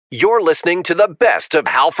You're listening to the best of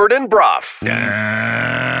Halford and Brough.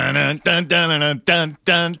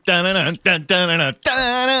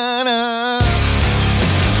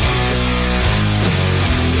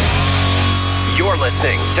 You're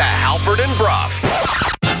listening to Halford and Brough.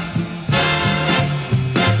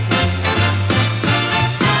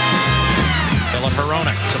 Philip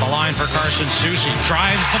Hronek to the line for Carson Soucy.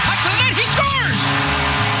 Drives the puck to the net. He scores!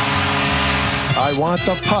 I want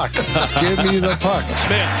the puck. Give me the puck.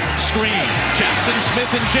 Smith, screen. Jackson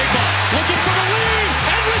Smith and Jigba looking for the lead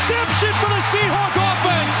and redemption for the Seahawk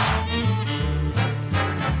offense.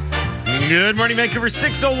 Good morning, Vancouver.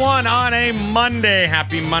 6:01 on a Monday.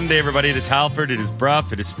 Happy Monday, everybody. It is Halford. It is Brough.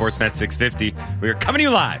 It is Sportsnet 650. We are coming to you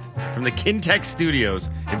live from the Kintech Studios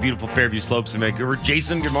in beautiful Fairview Slopes in Vancouver.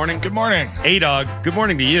 Jason, good morning. Good morning. A-Dog, good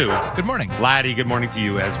morning to you. Good morning. Laddie, good morning to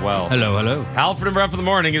you as well. Hello, hello. Halford and Brough in the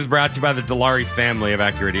Morning is brought to you by the Dilawri family of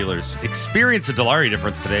Acura dealers. Experience the Dilawri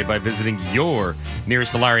difference today by visiting your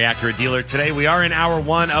nearest Dilawri Acura dealer. Today, we are in hour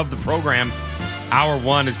one of the program. Hour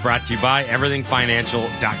one is brought to you by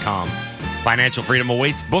everythingfinancial.com. Financial freedom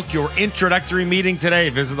awaits. Book your introductory meeting today.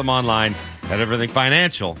 Visit them online at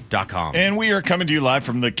everythingfinancial.com. And we are coming to you live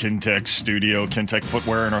from the Kintech studio. Kintech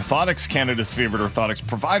Footwear and Orthotics, Canada's favorite orthotics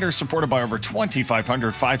provider, supported by over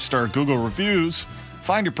 2,500 five-star Google reviews.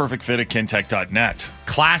 Find your perfect fit at kintech.net.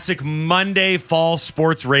 Classic Monday fall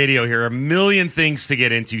sports radio here. A million things to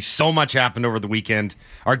get into. So much happened over the weekend.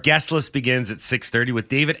 Our guest list begins at 6:30 with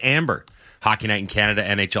David Amber, Hockey Night in Canada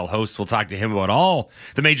NHL host. We'll talk to him about all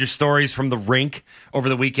the major stories from the rink over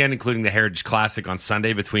the weekend, including the Heritage Classic on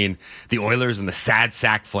Sunday between the Oilers and the Sad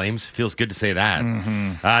Sack Flames. Feels good to say that.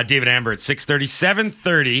 David Amber at 6:30.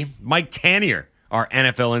 7:30, Mike Tanier, our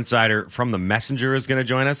NFL insider from The Messenger, is going to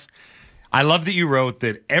join us. I love that you wrote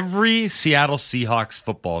that every Seattle Seahawks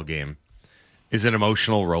football game is an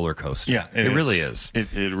emotional roller coaster. Yeah, it really is. It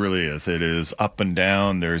really is. It is up and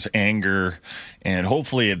down. There's anger, and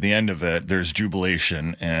hopefully at the end of it, there's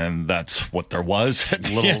jubilation, and that's what there was at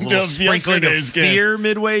the end little of sprinkling of fear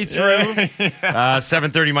midway through. Yeah.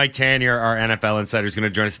 7:30, Mike Tanier, our NFL insider, is going to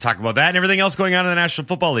join us to talk about that and everything else going on in the National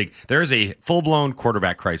Football League. There is a full-blown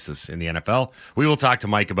quarterback crisis in the NFL. We will talk to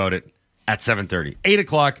Mike about it at 7:30. 8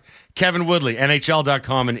 o'clock, Kevin Woodley,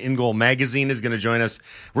 NHL.com and In Goal Magazine is going to join us.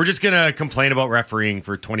 We're just going to complain about refereeing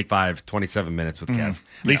for 25, 27 minutes with Kev.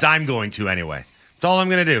 At least I'm going to anyway. That's all I'm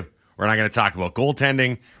going to do. We're not going to talk about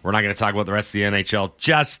goaltending. We're not going to talk about the rest of the NHL.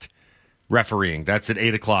 Just refereeing. That's at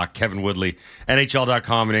 8 o'clock. Kevin Woodley,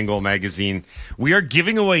 NHL.com and In Goal Magazine. We are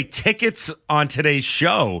giving away tickets on today's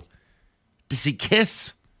show to see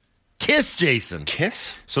Kiss. Kiss, Jason.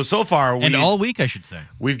 Kiss? So far, And all week, I should say.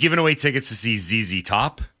 we've given away tickets to see ZZ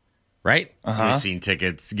Top, right? Uh-huh. We've seen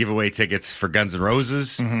giveaway tickets for Guns N'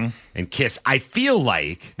 Roses and Kiss. I feel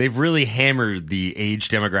like they've really hammered the age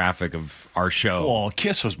demographic of our show. Well,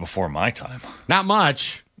 Kiss was before my time. Not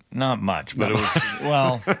much. Not much, but it was,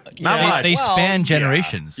 well, Not much. They Well, span yeah.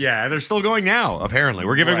 generations. Yeah, they're still going now, apparently.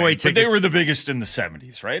 We're giving away right. tickets. But they were the biggest in the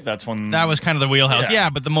 70s, right? That's when... That was kind of the wheelhouse. Yeah. Yeah,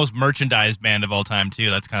 but the most merchandised band of all time, too.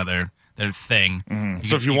 That's kind of their thing.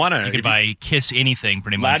 So if you want to... You could buy Kiss anything,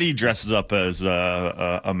 pretty much. Laddie dresses up as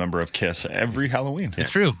a member of Kiss every Halloween. It's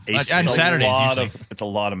true. Ace- On It's a Saturdays, usually. It's a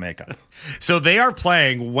lot of makeup. So they are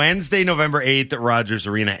playing Wednesday, November 8th at Rogers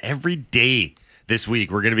Arena every day this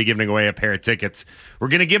week. We're going to be giving away a pair of tickets. We're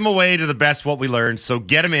going to give them away to the best what we learned. So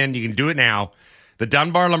get them in. You can do it now. The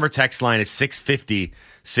Dunbar Lumber text line is 650-650.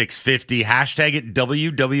 Hashtag it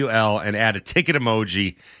WWL and add a ticket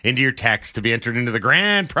emoji into your text to be entered into the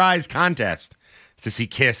grand prize contest to see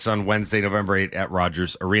Kiss on Wednesday, November 8th at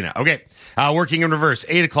Rogers Arena. Okay, working in reverse.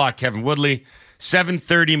 8 o'clock, Kevin Woodley.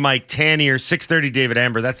 7:30, Mike Tanier. 6:30, David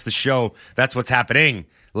Amber. That's the show. That's what's happening.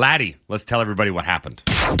 Laddie, let's tell everybody what happened.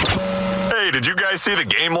 Hey, did you guys see the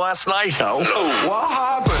game last night? No. What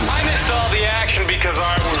happened? I missed all the action because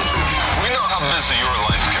I was... We know how busy your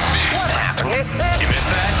life can be. What happened? You missed that?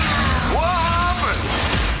 What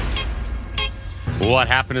happened? What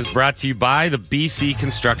happened is brought to you by the BC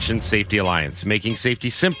Construction Safety Alliance, making safety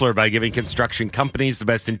simpler by giving construction companies the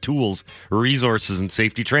best in tools, resources, and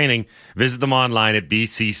safety training. Visit them online at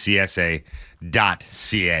bccsa.ca.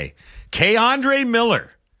 Keandre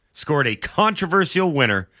Miller scored a controversial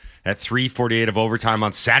winner at 3:48 of overtime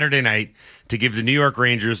on Saturday night to give the New York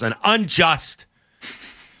Rangers an unjust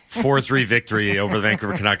 4-3 victory over the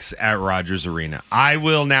Vancouver Canucks at Rogers Arena. I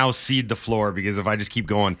will now cede the floor because if I just keep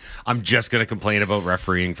going, I'm just going to complain about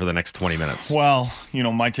refereeing for the next 20 minutes. Well,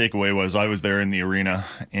 my takeaway was I was there in the arena,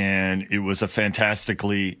 and it was a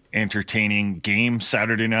fantastically entertaining game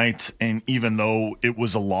Saturday night. And even though it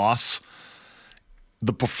was a loss,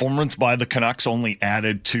 the performance by the Canucks only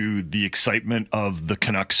added to the excitement of the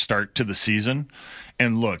Canucks start to the season.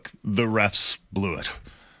 And look, the refs blew it.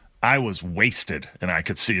 I was wasted, and I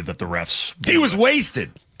could see that the refs blew He was it.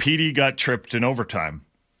 wasted. Petey got tripped in overtime,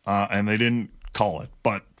 and they didn't call it.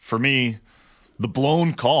 But for me, the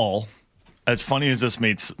blown call, as funny as this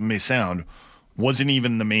may sound, wasn't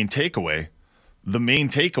even the main takeaway. The main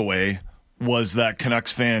takeaway was that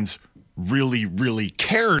Canucks fans really, really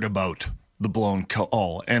cared about the blown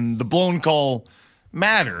call. And the blown call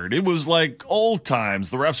mattered. It was like old times.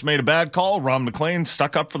 The refs made a bad call. Ron McLean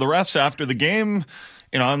stuck up for the refs after the game.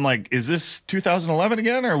 You know, I'm like, is this 2011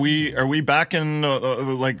 again? Are we back in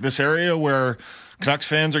like this area where Canucks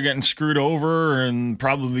fans are getting screwed over, and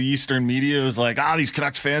probably the Eastern media is like, these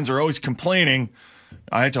Canucks fans are always complaining.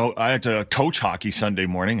 I had to coach hockey Sunday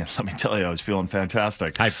morning, and let me tell you, I was feeling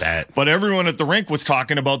fantastic. I bet. But everyone at the rink was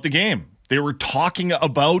talking about the game. They were talking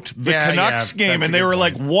about the Canucks game, and they were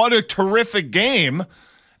like, what a terrific game.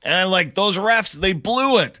 And like, those refs, they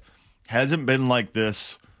blew it. Hasn't been like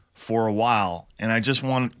this for a while. And I just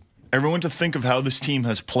want everyone to think of how this team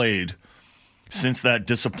has played since that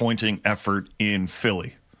disappointing effort in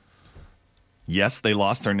Philly. Yes, they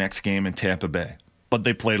lost their next game in Tampa Bay, but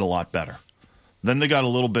they played a lot better. Then they got a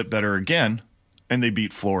little bit better again, and they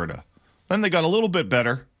beat Florida. Then they got a little bit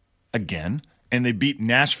better again, and they beat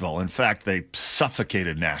Nashville. In fact, they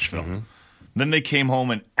suffocated Nashville. Mm-hmm. Then they came home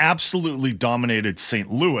and absolutely dominated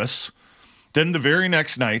St. Louis. Then the very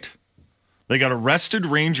next night, they got a rested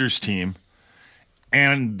Rangers team,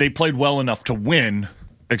 and they played well enough to win,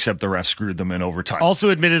 except the refs screwed them in overtime. Also,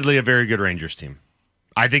 admittedly, a very good Rangers team.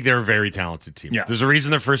 I think they're a very talented team. Yeah. There's a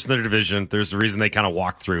reason they're first in their division. There's a reason they kind of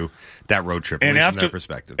walked through that road trip, and from that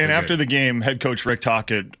perspective. And after the game, head coach Rick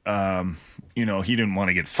Tocchet, he didn't want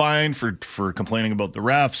to get fined for complaining about the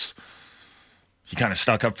refs. He kind of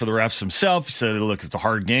stuck up for the refs himself. He said, look, it's a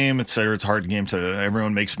hard game, et cetera. It's a hard game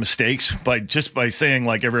everyone makes mistakes. By saying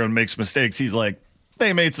like everyone makes mistakes, he's like,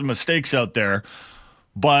 they made some mistakes out there.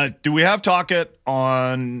 But do we have Tocchet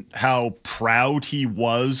on how proud he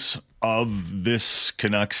was of this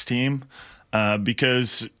Canucks team?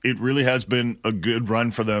 Because it really has been a good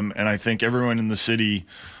run for them. And I think everyone in the city,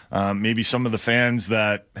 maybe some of the fans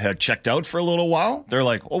that had checked out for a little while, they're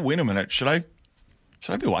like, oh, wait a minute. Should I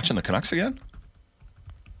be watching the Canucks again?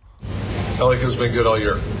 Ellick has been good all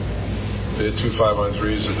year. They had 2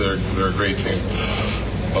 5-on-3s. They're a great team.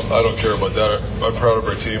 I don't care about that. I'm proud of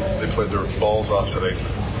our team. They played their balls off today.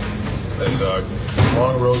 And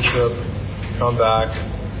long road trip, come back,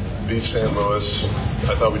 beat St. Louis.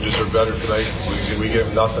 I thought we deserved better tonight. We gave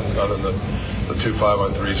them nothing other than the 2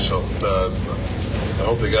 5-on-3s. So I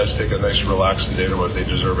hope the guys take a nice relaxing day tomorrow. They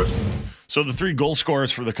deserve it. So the 3 goal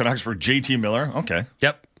scorers for the Canucks were JT Miller. Okay.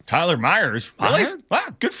 Yep. Tyler Myers. Really? Wow,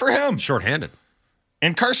 good for him. Short-handed.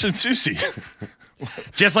 And Carson Soucy.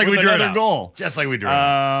 Just like we drew another goal. Just like we drew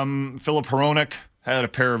Philip Hronek had a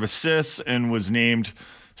pair of assists and was named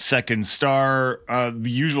second star. The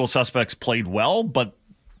usual suspects played well, but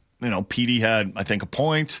Petey had, I think, a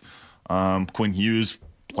point. Quinn Hughes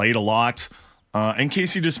played a lot. And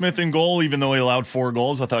Casey DeSmith in goal, even though he allowed 4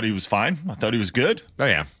 goals, I thought he was fine. I thought he was good. Oh,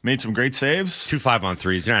 yeah. Made some great saves. 2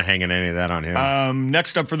 5-on-3s. You're not hanging any of that on him.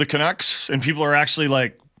 Next up for the Canucks, and people are actually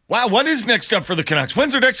like, wow, what is next up for the Canucks?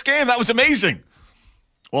 When's their next game? That was amazing.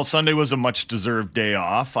 Well, Sunday was a much-deserved day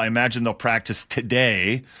off. I imagine they'll practice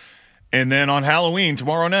today. And then on Halloween,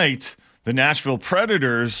 tomorrow night, the Nashville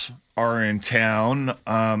Predators are in town.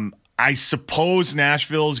 I suppose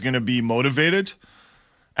Nashville is going to be motivated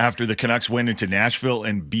after the Canucks went into Nashville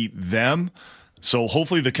and beat them. So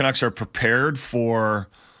hopefully the Canucks are prepared for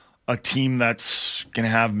a team that's going to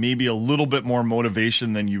have maybe a little bit more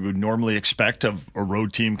motivation than you would normally expect of a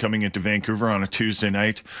road team coming into Vancouver on a Tuesday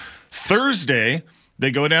night. Thursday,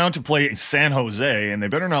 they go down to play San Jose, and they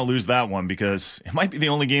better not lose that one because it might be the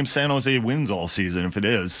only game San Jose wins all season if it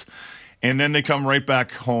is. And then they come right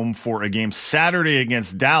back home for a game Saturday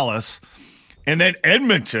against Dallas. And then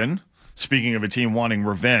Edmonton, speaking of a team wanting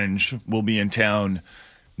revenge, will be in town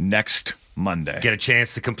next Monday. Get a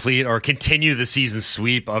chance to complete or continue the season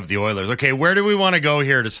sweep of the Oilers. Okay, where do we want to go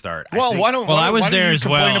here to start? Well, why don't you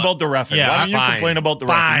complain about the reffing? Yeah, why don't you fine. complain about the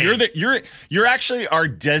reffing? You're actually our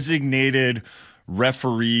designated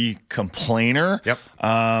referee complainer. Yep.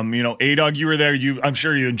 A-Dog, you were there. I'm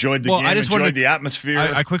sure you enjoyed the game. I just enjoyed the atmosphere.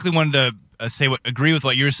 I quickly wanted to agree with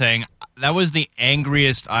what you were saying. That was the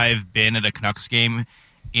angriest I've been at a Canucks game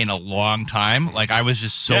in a long time. Like, I was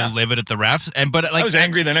just so livid at the refs. I was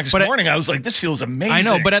angry the next morning. I was like, this feels amazing. I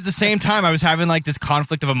know, but at the same time, I was having like this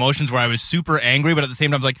conflict of emotions where I was super angry, but at the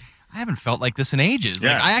same time, I was like, I haven't felt like this in ages.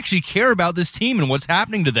 Yeah. Like, I actually care about this team and what's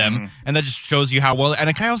happening to them, and that just shows you how well.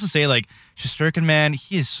 And can I also say, like, Shesterkin, man,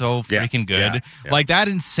 he is so freaking good. Yeah. Like, that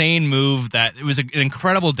insane move it was an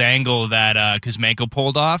incredible dangle that Kuzmenko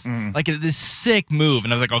pulled off. Like, this sick move,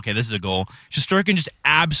 and I was like, okay, this is a goal. Shesterkin just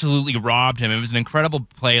absolutely robbed him. It was an incredible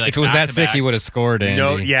play. Like, if it was that sick, he would have scored,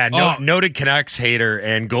 Andy. Noted Canucks hater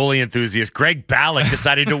and goalie enthusiast Greg Ballack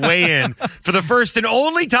decided to weigh in for the first and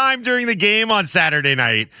only time during the game on Saturday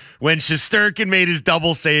night when Shesterkin made his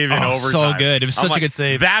double save in overtime. So good. It was such a good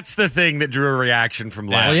save. That's the thing that drew a reaction from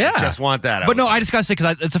Ladd. Yeah. Just want that out. But no, I just got to say,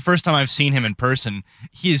 because it's the first time I've seen him in person.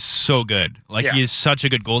 He is so good. Like, he is such a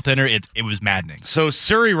good goaltender. It was maddening. So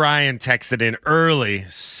Surrey Ryan texted in early,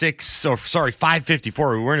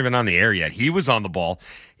 5:54. We weren't even on the air yet. He was on the ball.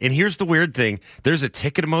 And here's the weird thing. There's a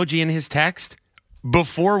ticket emoji in his text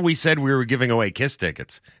before we said we were giving away Kiss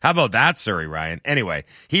tickets. How about that, Surrey Ryan? Anyway,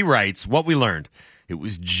 he writes, what we learned. It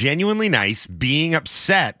was genuinely nice being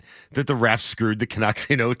upset that the refs screwed the Canucks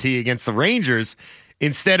in OT against the Rangers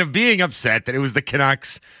instead of being upset that it was the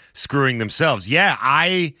Canucks screwing themselves. Yeah,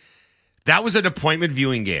 that was an appointment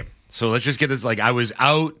viewing game. So let's just get this. Like, I was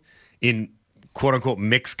out in quote unquote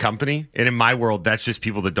mixed company. And in my world, that's just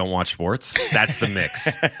people that don't watch sports. That's the mix.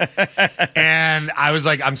 And I was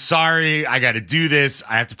like, I'm sorry. I got to do this.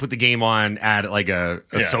 I have to put the game on at like a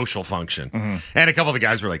social function. And a couple of the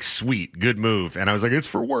guys were like, sweet, good move. And I was like, it's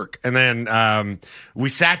for work. And then we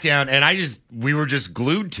sat down and we were just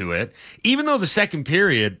glued to it. Even though the second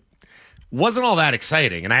period wasn't all that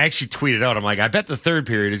exciting. And I actually tweeted out, I'm like, I bet the third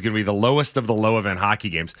period is going to be the lowest of the low event hockey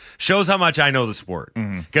games. Shows how much I know the sport.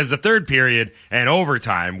 Because the third period and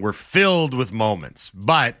overtime were filled with moments.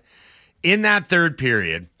 But in that third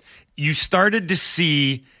period, you started to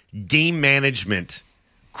see game management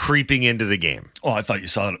creeping into the game. Oh, I thought you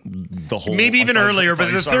saw the whole. Maybe even earlier,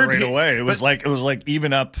 but the third right away. It was like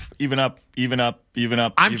even up.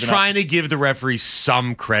 I'm trying to give the referees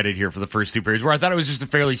some credit here for the first two periods, where I thought it was just a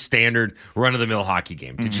fairly standard run of the mill hockey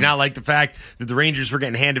game. Did you not like the fact that the Rangers were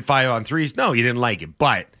getting handed 5-on-3s? No, you didn't like it.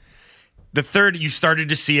 But the third, you started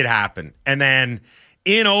to see it happen, and then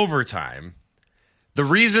in overtime, the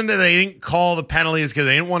reason that they didn't call the penalty is because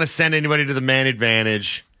they didn't want to send anybody to the man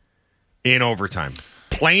advantage in overtime.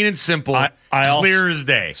 Plain and simple, clear as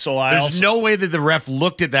day. So there's no way that the ref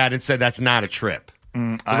looked at that and said that's not a trip.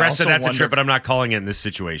 The ref said that's a trip, but I'm not calling it in this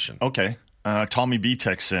situation. Okay. Tommy B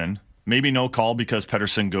texts in. Maybe no call because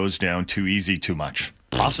Pettersson goes down too easy too much.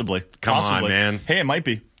 Possibly. Come on, man. Hey, it might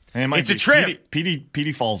be. It's a trip.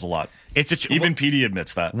 Petey falls a lot. Even Petey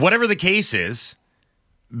admits that. Whatever the case is,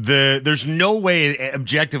 there's no way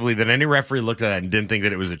objectively that any referee looked at that and didn't think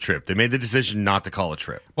that it was a trip. They made the decision not to call a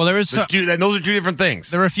trip. Well, those are two different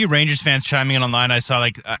things. There were a few Rangers fans chiming in online. I saw,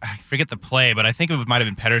 like, I forget the play, but I think it might have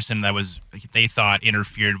been Pettersson that was, they thought,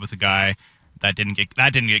 interfered with a guy that didn't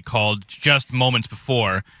get called just moments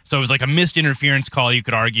before. So it was like a missed interference call. You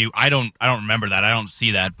could argue. I don't remember that. I don't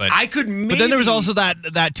see that. But I could. Maybe, but then there was also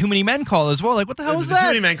that too many men call as well. Like, what the hell was that? Too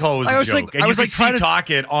many men call was a joke. And you could see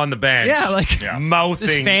Tocchet on the bench. Yeah, like mouthing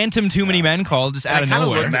this phantom too many men call just out of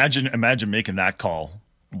nowhere. Imagine making that call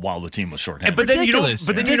while the team was shorthanded. But then you know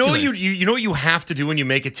what you have to do when you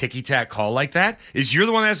make a ticky-tack call like that is you're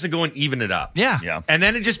the one that has to go and even it up. Yeah. And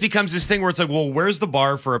then it just becomes this thing where it's like, well, where's the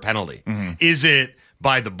bar for a penalty? Is it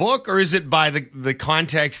by the book or is it by the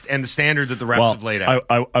context and the standard that the refs have laid out?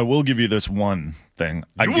 I will give you this one thing.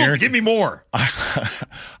 Give me more.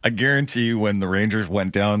 I guarantee when the Rangers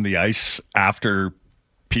went down the ice after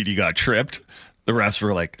Petey got tripped, the refs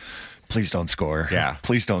were like, please don't score. Yeah.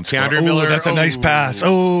 Please don't score. Keandre Miller, that's a nice pass.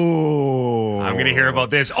 Oh. I'm going to hear about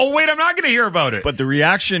this. Oh, wait, I'm not going to hear about it. But the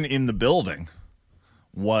reaction in the building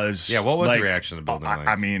was... Yeah, what was the reaction in the building like?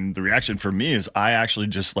 I mean, the reaction for me is I actually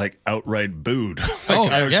just, like, outright booed.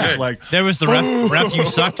 I was just like... There was the ref you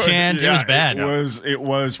suck chant. Yeah, it was bad. It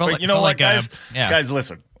was. But you know what, guys? Guys,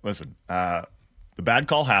 listen. The bad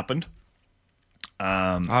call happened.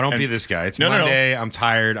 Don't be this guy. It's Monday. I'm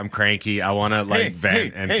tired. I'm cranky. I want to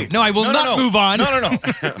vent. No, I will not move on.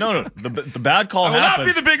 No. The bad call happened. I will not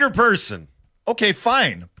be the bigger person. Okay,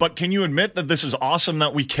 fine. But can you admit that this is awesome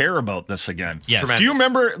that we care about this again? Yes. Do you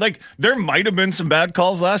remember, like, there might have been some bad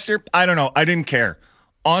calls last year? I don't know. I didn't care.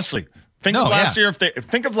 Honestly. Think of last year if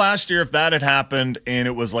that had happened and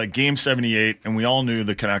it was like game 78 and we all knew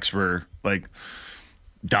the Canucks were like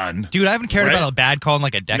done. Dude, I haven't cared about a bad call in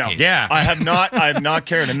like a decade. No. Yeah. I have not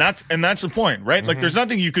cared. And that's the point, right? Like there's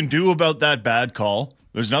nothing you can do about that bad call.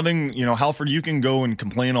 There's nothing, Halford, you can go and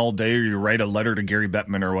complain all day or you write a letter to Gary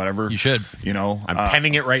Bettman or whatever. You should. I'm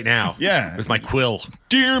penning it right now. Yeah. With my quill.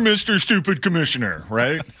 Dear Mr. Stupid Commissioner,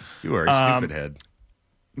 right? You are a stupid head.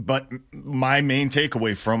 But my main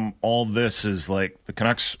takeaway from all this is like the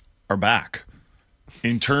Canucks are back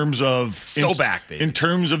in terms of back, baby. In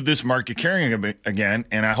terms of this market carrying again.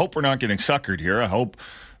 And I hope we're not getting suckered here. I hope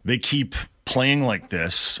they keep playing like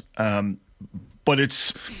this. But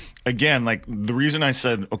it's again like the reason I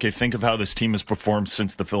said, okay, think of how this team has performed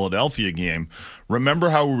since the Philadelphia game. Remember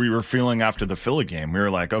how we were feeling after the Philly game? We were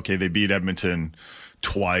like, okay, they beat Edmonton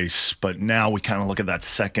twice, but now we kind of look at that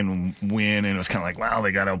second win and it was kind of like, wow,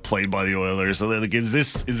 they got outplayed by the Oilers. So like, is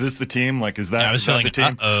this the team? Like, is that, is that the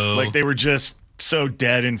team? Like they were just so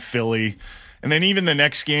dead in Philly. And then even the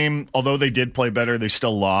next game, although they did play better, they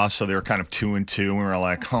still lost. So they were kind of 2-2. And we were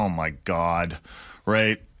like, oh my God,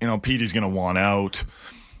 right? You know, Petey's going to want out.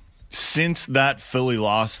 Since that Philly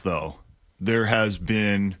loss, though, there has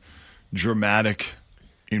been dramatic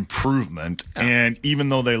improvement. And even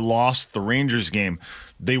though they lost the Rangers game,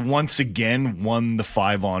 they once again won the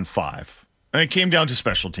 5-on-5. And it came down to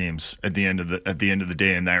special teams at the end of the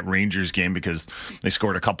day in that Rangers game because they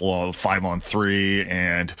scored a couple of 5-on-3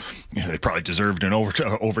 and they probably deserved an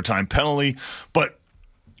overtime penalty. But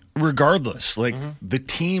regardless, like the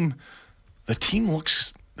team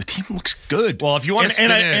looks good. Well, if you want to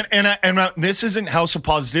spin it, and this isn't House of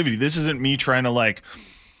Positivity. This isn't me trying to like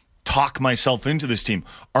talk myself into this team.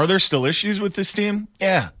 Are there still issues with this team?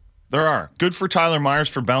 Yeah, there are. Good for Tyler Myers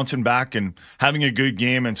for bouncing back and having a good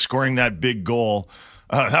game and scoring that big goal.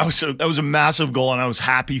 That was a massive goal, and I was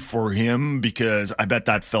happy for him because I bet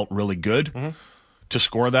that felt really good to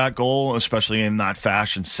score that goal, especially in that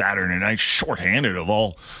fashion Saturday night, shorthanded of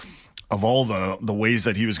all the ways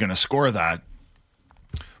that he was going to score that.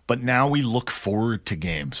 But now we look forward to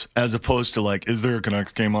games as opposed to like, is there a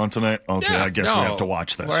Canucks game on tonight? Okay, I guess we have to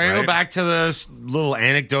watch this. Well, I go back to this little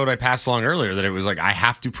anecdote I passed along earlier that it was like, I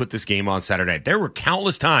have to put this game on Saturday night. There were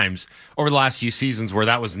countless times over the last few seasons where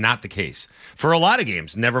that was not the case for a lot of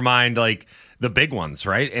games, never mind like the big ones,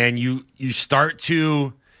 right? And you start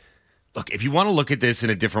to look, if you want to look at this in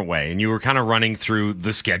a different way, and you were kind of running through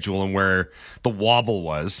the schedule and where the wobble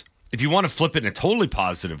was, if you want to flip it in a totally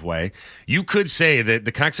positive way, you could say that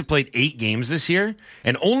the Canucks have played 8 games this year,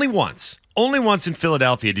 and only once in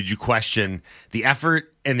Philadelphia did you question the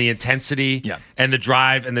effort and the intensity and the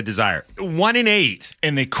drive and the desire. 1 in 8.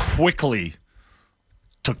 And they quickly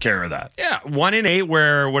took care of that. Yeah, 1 in 8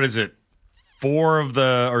 where, 3 of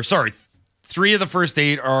the first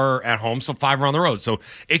 8 are at home, so 5 are on the road. So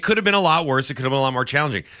it could have been a lot worse. It could have been a lot more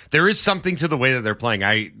challenging. There is something to the way that they're playing.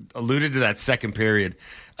 I alluded to that second period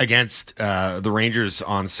against the Rangers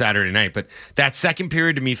on Saturday night, but that second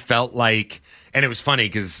period to me felt like, and it was funny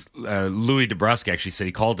because Louis DeBrusk actually said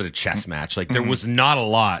he called it a chess match. Like there was not a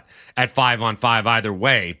lot at 5-on-5 either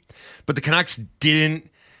way, but the Canucks didn't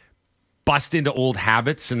bust into old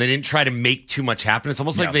habits and they didn't try to make too much happen. It's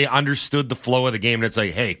almost like they understood the flow of the game, and it's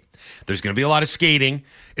like, hey, there's going to be a lot of skating.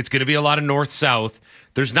 It's going to be a lot of north-south.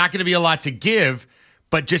 There's not going to be a lot to give,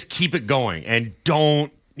 but just keep it going and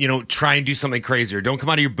don't, try and do something crazy, or don't come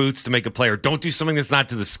out of your boots to make a play, or don't do something that's not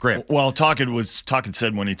to the script. Well, Talkett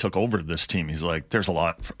said when he took over this team, he's like, there's a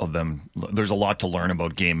lot of them. There's a lot to learn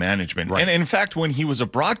about game management. Right. And in fact, when he was a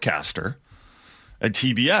broadcaster at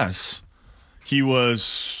TBS, he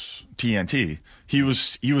was TNT. He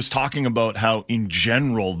was talking about how in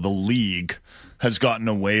general the league has gotten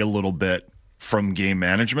away a little bit from game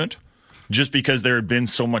management. Just because there had been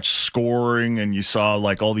so much scoring and you saw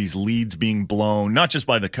like all these leads being blown, not just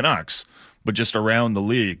by the Canucks, but just around the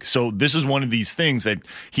league. So this is one of these things that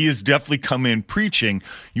he has definitely come in preaching.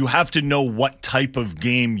 You have to know what type of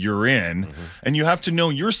game you're in, and you have to know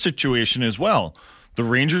your situation as well. The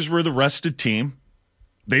Rangers were the rested team.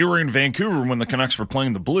 They were in Vancouver when the Canucks were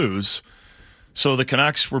playing the Blues. So the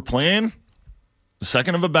Canucks were playing the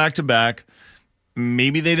second of a back-to-back.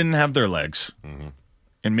 Maybe they didn't have their legs.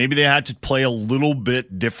 And maybe they had to play a little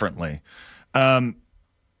bit differently.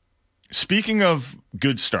 Speaking of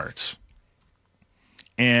good starts,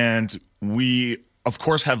 and we, of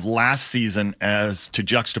course, have last season as to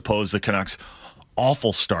juxtapose the Canucks'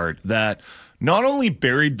 awful start that not only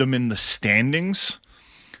buried them in the standings,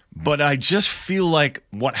 but I just feel like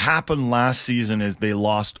what happened last season is they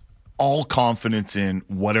lost all confidence in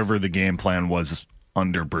whatever the game plan was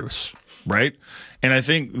under Bruce, right? And I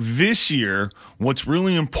think this year, what's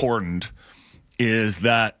really important is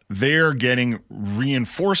that they're getting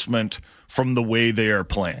reinforcement from the way they are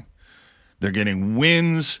playing. They're getting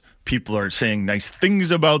wins. People are saying nice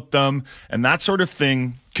things about them. And that sort of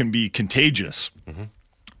thing can be contagious.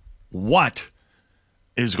 What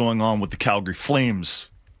is going on with the Calgary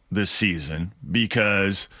Flames this season?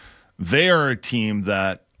 Because they are a team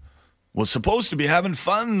that was supposed to be having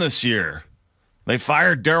fun this year. They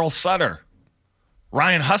fired Daryl Sutter.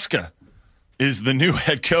 Ryan Huska is the new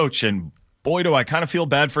head coach, and boy, do I kind of feel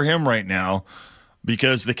bad for him right now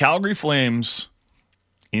because the Calgary Flames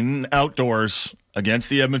in outdoors against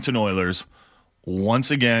the Edmonton Oilers once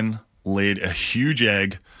again laid a huge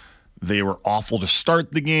egg. They were awful to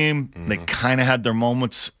start the game. Mm-hmm. They kind of had their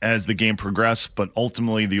moments as the game progressed, but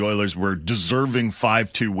ultimately the Oilers were deserving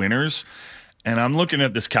 5-2 winners. And I'm looking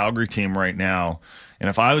at this Calgary team right now, and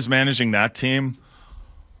if I was managing that team,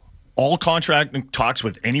 all contract talks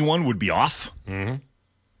with anyone would be off. Mm-hmm.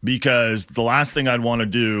 Because the last thing I'd want to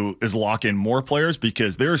do is lock in more players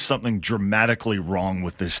because there's something dramatically wrong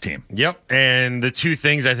with this team. Yep. And the two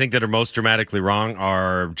things I think that are most dramatically wrong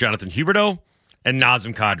are Jonathan Huberdeau and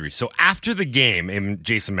Nazem Kadri. So after the game, and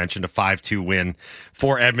Jason mentioned a 5-2 win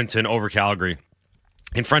for Edmonton over Calgary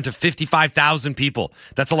in front of 55,000 people.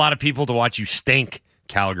 That's a lot of people to watch you stink,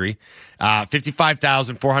 Calgary.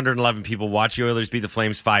 55,411 people watch the Oilers beat the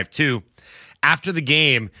Flames 5-2. After the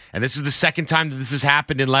game, and this is the second time that this has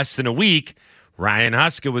happened in less than a week, Ryan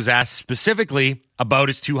Huska was asked specifically about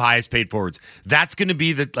his two highest paid forwards. That's going to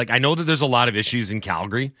be I know that there's a lot of issues in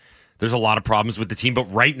Calgary. There's a lot of problems with the team, but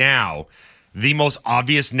right now, the most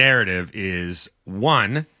obvious narrative is,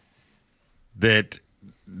 one, that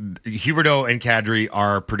Huberdeau and Kadri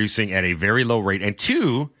are producing at a very low rate, and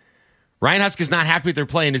two, Ryan Huska's not happy with their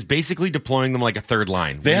play and is basically deploying them like a third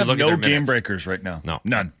line. They have no game breakers right now. No.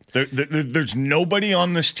 None. There's nobody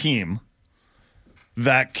on this team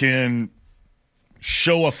that can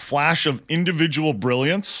show a flash of individual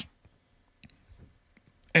brilliance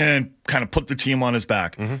and kind of put the team on his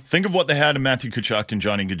back. Mm-hmm. Think of what they had in Matthew Tkachuk and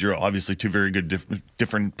Johnny Gaudreau. Obviously, two very good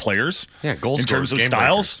different players. Yeah, goal in scorers, terms of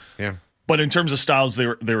styles. Breakers. Yeah, but in terms of styles, they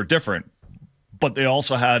were different. But they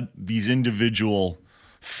also had these individual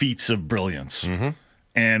feats of brilliance. Mm-hmm.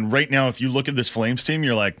 And right now, if you look at this Flames team,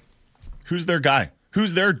 you're like, who's their guy?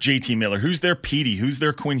 Who's their JT Miller? Who's their Petey? Who's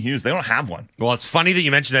their Quinn Hughes? They don't have one. Well, it's funny that you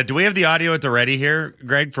mentioned that. Do we have the audio at the ready here,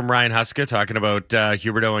 Greg, from Ryan Huska talking about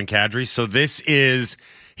Huberdeau and Kadri? So this is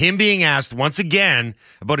him being asked once again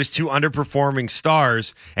about his two underperforming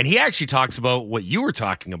stars. And he actually talks about what you were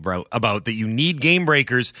talking about that you need game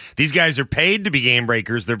breakers. These guys are paid to be game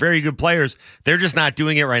breakers. They're very good players. They're just not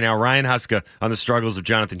doing it right now. Ryan Huska on the struggles of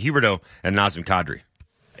Jonathan Huberdeau and Nazem Kadri.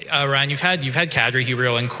 Ryan, you've had Kadri,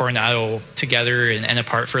 Huberdeau, and Coronado together and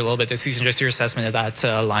apart for a little bit this season. Just your assessment of that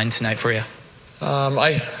line tonight for you.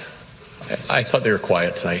 I thought they were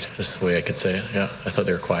quiet tonight. Is the way I could say it. Yeah, I thought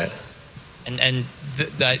they were quiet. And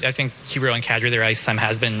I think Huberdeau and Kadri, their ice time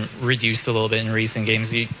has been reduced a little bit in recent games.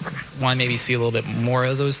 Do you want to maybe see a little bit more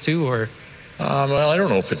of those two, or? Well, I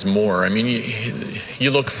don't know if it's more. I mean,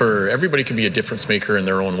 you look for, everybody can be a difference maker in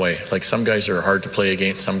their own way. Like some guys are hard to play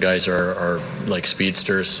against, some guys are like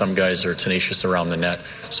speedsters, some guys are tenacious around the net.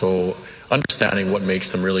 So understanding what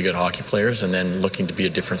makes them really good hockey players and then looking to be a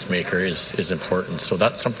difference maker is important. So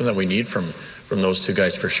that's something that we need from those two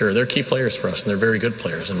guys for sure. They're key players for us and they're very good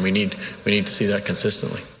players, and we need to see that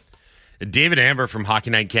consistently. David Amber from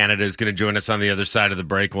Hockey Night Canada is going to join us on the other side of the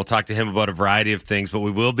break. We'll talk to him about a variety of things, but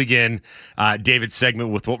we will begin David's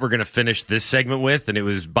segment with what we're going to finish this segment with, and it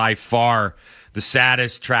was by far the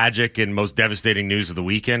saddest, tragic, and most devastating news of the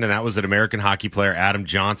weekend, and that was that American hockey player Adam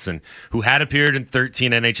Johnson, who had appeared in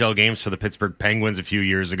 13 NHL games for the Pittsburgh Penguins a few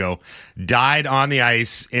years ago, died on the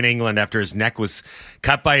ice in England after his neck was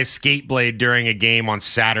cut by a skate blade during a game on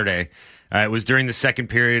Saturday. It was during the second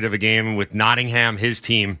period of a game with Nottingham, his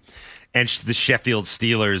team, and the Sheffield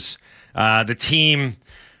Steelers. The team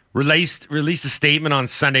released a statement on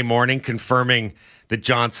Sunday morning confirming that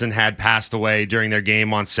Johnson had passed away during their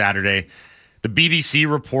game on Saturday. The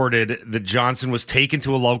BBC reported that Johnson was taken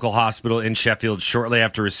to a local hospital in Sheffield shortly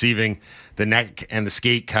after receiving the neck and the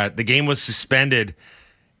skate cut. The game was suspended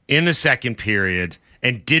in the second period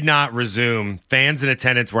and did not resume. Fans in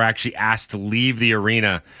attendance were actually asked to leave the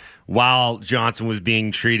arena while Johnson was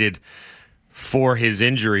being treated for his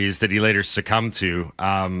injuries that he later succumbed to.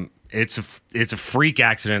 It's a freak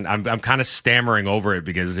accident. I'm kind of stammering over it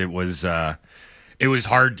because it was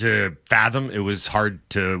hard to fathom. It was hard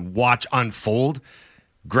to watch unfold.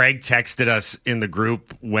 Greg texted us in the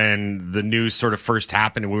group when the news sort of first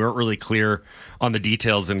happened, and we weren't really clear on the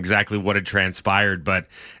details and exactly what had transpired. But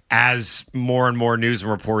as more and more news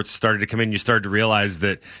and reports started to come in, you started to realize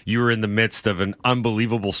that you were in the midst of an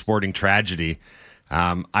unbelievable sporting tragedy.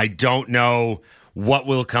 I don't know what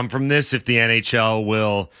will come from this, if the NHL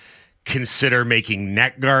will consider making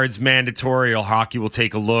neck guards mandatory or hockey will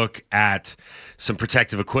take a look at some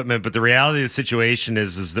protective equipment. But the reality of the situation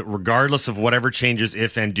is that regardless of whatever changes,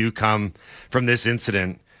 if and do come from this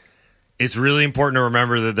incident, it's really important to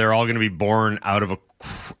remember that they're all going to be born out of a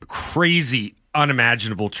crazy,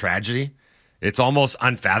 unimaginable tragedy. It's almost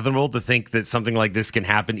unfathomable to think that something like this can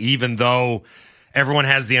happen, even though everyone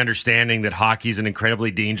has the understanding that hockey is an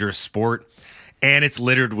incredibly dangerous sport and it's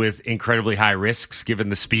littered with incredibly high risks given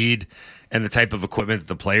the speed and the type of equipment that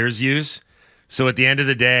the players use. So at the end of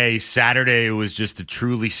the day, Saturday was just a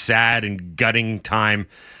truly sad and gutting time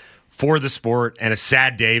for the sport and a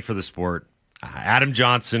sad day for the sport. Adam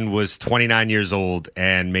Johnson was 29 years old,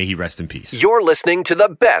 and may he rest in peace. You're listening to the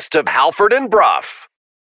best of Halford and Brough.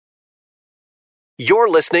 You're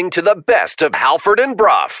listening to the best of Halford and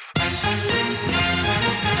Brough.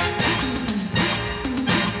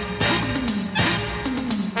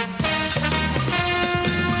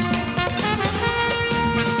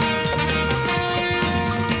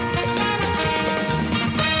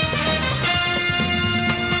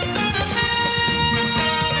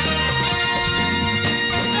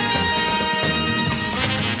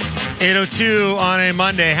 8:02 on a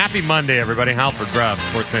Monday. Happy Monday, everybody. Halford, Brough,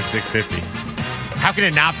 Sportsnet 650. How can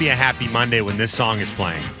it not be a happy Monday when this song is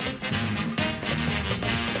playing?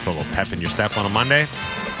 Put a little pep in your step on a Monday.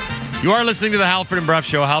 You are listening to the Halford and Brough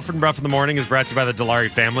Show. Halford and Brough in the Morning is brought to you by the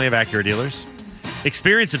Dilawri family of Acura dealers.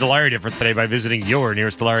 Experience the Dilawri difference today by visiting your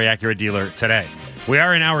nearest Dilawri Acura dealer today. We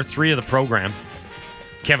are in hour 3 of the program.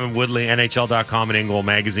 Kevin Woodley, NHL.com and Ingol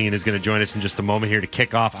Magazine, is going to join us in just a moment here to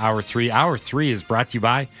kick off hour 3. Hour 3 is brought to you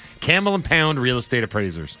by Campbell & Pound Real Estate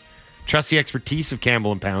Appraisers. Trust the expertise of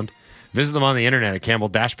Campbell & Pound. Visit them on the internet at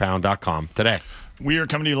campbell-pound.com today. We are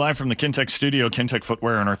coming to you live from the Kintec studio. Kintec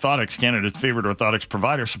Footwear and Orthotics, Canada's favorite orthotics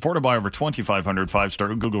provider, supported by over 2,500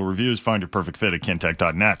 5-star Google reviews. Find your perfect fit at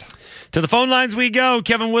kintec.net. To the phone lines we go.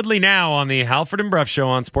 Kevin Woodley now on the Halford and Brough Show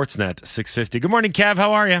on Sportsnet 650. Good morning, Kev.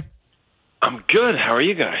 How are you? I'm good. How are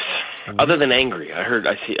you guys? Other than angry, I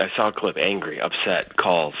saw a clip. Angry, upset,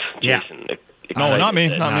 calls. Jason, no, not me.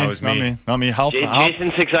 Not me.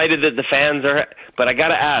 Jason's excited that the fans are. But I got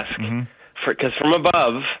to ask, because from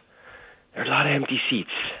above, there's a lot of empty seats.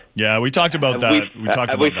 Yeah, we talked about that.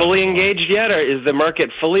 Have we fully engaged yet, or is the market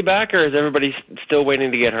fully back, or is everybody still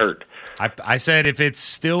waiting to get hurt? I said if it's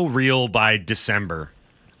still real by December,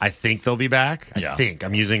 I think they'll be back. I think.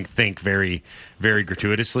 I'm using think very, very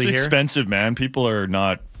gratuitously here. It's expensive, man. People are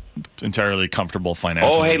not entirely comfortable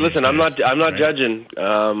financially. Oh, hey, listen, I'm not judging.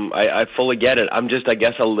 I fully get it. I'm just, I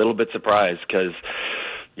guess, a little bit surprised because,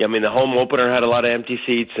 I mean, the home opener had a lot of empty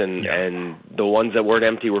seats, and the ones that weren't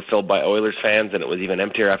empty were filled by Oilers fans, and it was even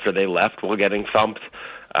emptier after they left while getting thumped.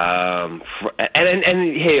 And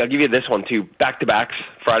hey, I'll give you this one too. Back-to-backs,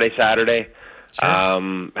 Friday, Saturday. Sure.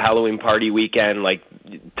 Halloween party weekend, like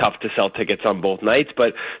tough to sell tickets on both nights,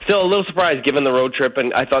 but still a little surprised given the road trip,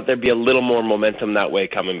 and I thought there'd be a little more momentum that way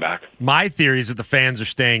coming back. My theory is that the fans are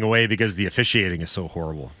staying away because the officiating is so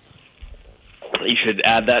horrible. You should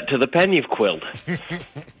add that to the pen you've quilled.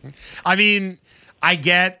 I mean, I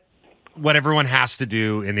get what everyone has to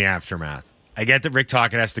do in the aftermath. I get that Rick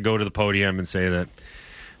Tocchet has to go to the podium and say that,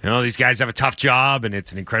 these guys have a tough job and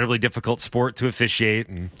it's an incredibly difficult sport to officiate,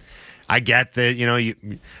 and I get that,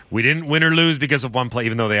 we didn't win or lose because of one play,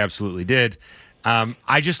 even though they absolutely did.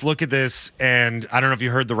 I just look at this, and I don't know if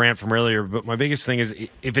you heard the rant from earlier, but my biggest thing is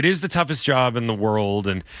if it is the toughest job in the world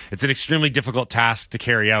and it's an extremely difficult task to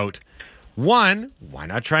carry out, one, why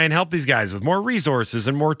not try and help these guys with more resources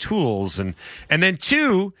and more tools? And then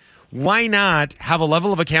two, why not have a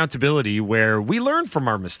level of accountability where we learn from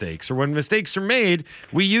our mistakes, or when mistakes are made,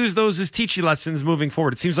 we use those as teaching lessons moving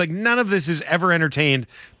forward? It seems like none of this is ever entertained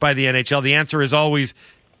by the NHL. The answer is always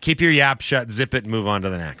keep your yap shut, zip it, and move on to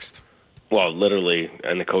the next. Well, literally,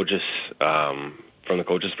 and the coaches, from the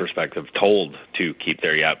coaches' perspective, told to keep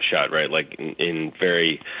their yap shut, right? Like in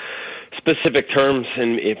very specific terms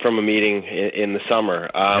from a meeting in the summer.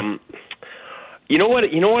 You know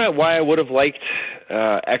what? Why I would have liked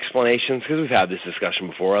explanations, because we've had this discussion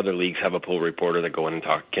before. Other leagues have a pool reporter that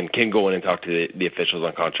can go in and talk to the officials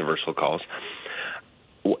on controversial calls.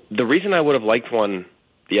 The reason I would have liked one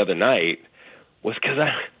the other night was because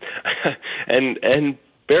and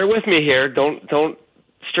bear with me here. Don't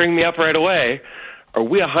string me up right away. Are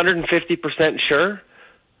we 150% sure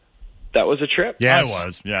that was a trip? Yes.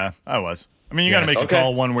 I was. I mean, you got to make a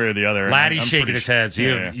call one way or the other. Laddie's shaking his head. So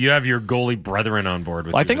you have your goalie brethren on board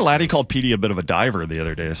with you. I think Laddie called Petey a bit of a diver the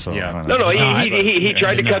other day. So yeah. He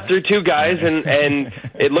tried to cut through two guys, and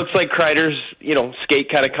it looks like Kreider's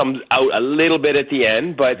skate kind of comes out a little bit at the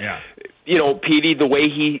end. But Petey, the way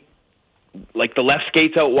he, like, the left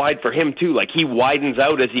skate's out wide for him too. Like, he widens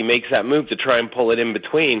out as he makes that move to try and pull it in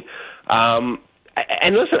between.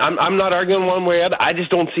 And listen, I'm not arguing one way or the other. I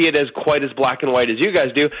just don't see it as quite as black and white as you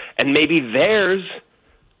guys do. And maybe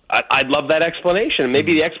I'd love that explanation.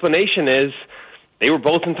 Maybe the explanation is they were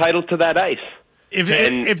both entitled to that ice.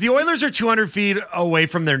 If the Oilers are 200 feet away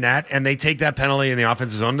from their net and they take that penalty in the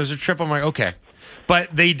offensive zone, there's a trip. I'm like, okay.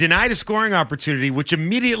 But they denied a scoring opportunity, which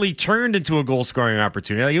immediately turned into a goal-scoring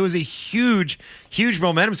opportunity. Like, it was a huge, huge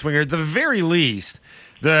momentum swinger. At the very least,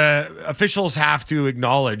 the officials have to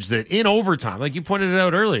acknowledge that in overtime, like you pointed it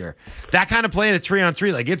out earlier, that kind of play in a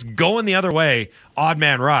 3-on-3, like it's going the other way, odd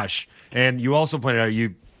man rush. And you also pointed out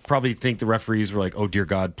you probably think the referees were like, "Oh dear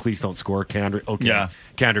God, please don't score."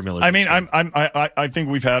 Kandra Miller. I mean, I think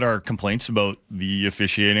we've had our complaints about the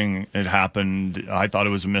officiating. It happened. I thought it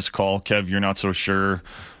was a missed call. Kev, you're not so sure.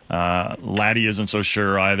 Laddie isn't so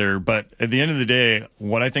sure either. But at the end of the day,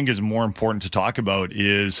 what I think is more important to talk about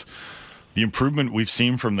is the improvement we've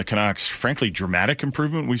seen from the Canucks. Frankly, dramatic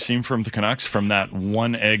improvement we've seen from the Canucks from that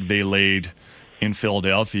one egg they laid in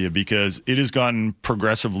Philadelphia, because it has gotten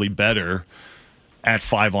progressively better at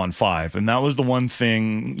 5-on-5. And that was the one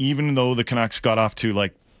thing, even though the Canucks got off to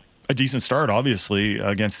like a decent start, obviously,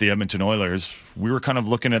 against the Edmonton Oilers, we were kind of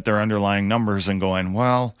looking at their underlying numbers and going,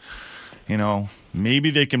 well, you know, maybe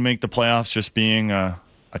they can make the playoffs just being a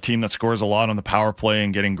team that scores a lot on the power play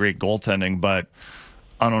and getting great goaltending, but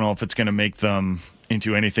I don't know if it's going to make them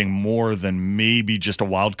into anything more than maybe just a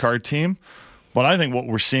wild card team. But I think what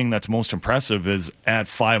we're seeing that's most impressive is at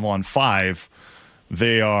 5-on-5,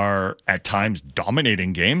 they are at times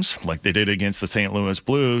dominating games like they did against the St. Louis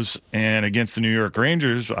Blues, and against the New York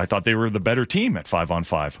Rangers, I thought they were the better team at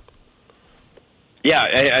 5-on-5. Yeah,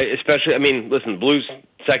 especially, I mean, listen, Blues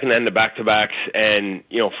second end of back-to-backs, and,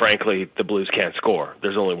 you know, frankly, the Blues can't score.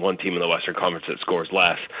 There's only one team in the Western Conference that scores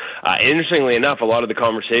less. Interestingly enough, a lot of the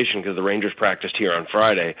conversation, because the Rangers practiced here on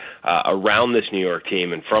Friday, around this New York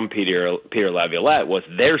team and from Peter Laviolette, was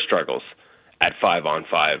their struggles at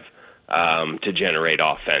 5-on-5 to generate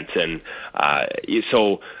offense. And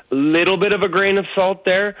so a little bit of a grain of salt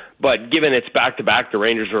there, but given it's back-to-back, the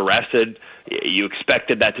Rangers were rested. You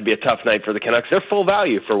expected that to be a tough night for the Canucks. They're full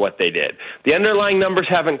value for what they did. The underlying numbers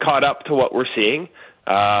haven't caught up to what we're seeing.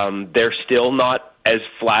 They're still not as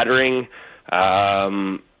flattering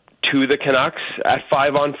to the Canucks at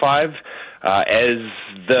 5-on-5 as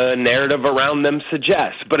the narrative around them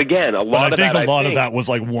suggests. But again, a lot of that was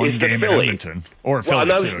like one game in Edmonton or Philly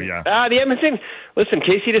too. Yeah. The Edmonton. Listen,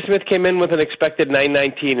 Casey DeSmith came in with an expected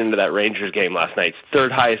 .919 into that Rangers game last night,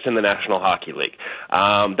 third highest in the National Hockey League.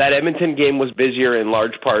 That Edmonton game was busier in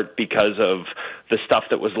large part because of the stuff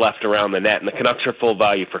that was left around the net, and the Canucks are full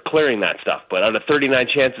value for clearing that stuff. But out of 39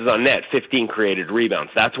 chances on net, 15 created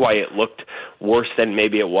rebounds. That's why it looked worse than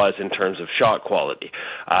maybe it was in terms of shot quality.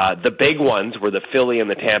 The big ones were the Philly and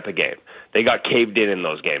the Tampa game. They got caved in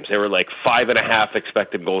those games. They were like 5.5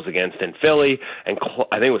 expected goals against in Philly, and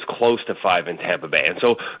I think it was close to 5 in Tampa Bay. And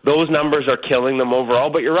so those numbers are killing them overall.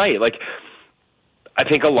 But you're right. Like, I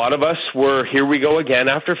think a lot of us were, here we go again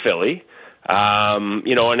after Philly.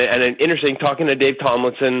 You know, and interesting, talking to Dave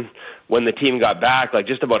Tomlinson when the team got back, like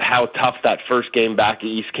just about how tough that first game back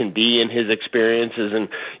east can be in his experiences. And,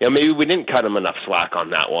 you know, maybe we didn't cut him enough slack on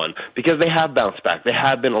that one because they have bounced back. They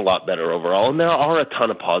have been a lot better overall, and there are a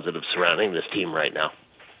ton of positives surrounding this team right now.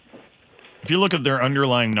 If you look at their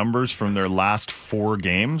underlying numbers from their last 4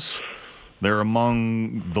 games, they're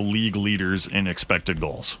among the league leaders in expected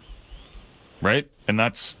goals, right? And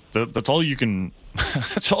that's all you can.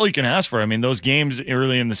 That's all you can ask for. I mean, those games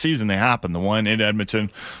early in the season, they happen. The one in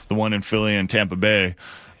Edmonton, the one in Philly and Tampa Bay.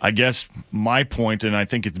 I guess my point, and I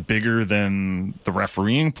think it's bigger than the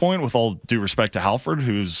refereeing point, with all due respect to Halford,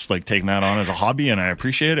 who's like taking that on as a hobby, and I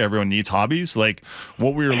appreciate it. Everyone needs hobbies. Like,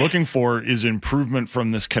 what we were looking for is improvement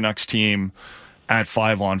from this Canucks team at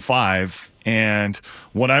 5-on-5. And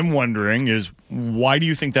what I'm wondering is, why do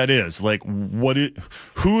you think that is? Like,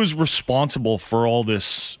 who is responsible for all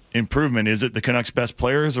this improvement? Is it the Canucks' best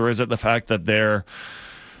players, or is it the fact that their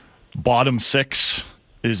bottom 6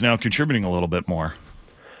 is now contributing a little bit more?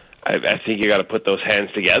 I think you got to put those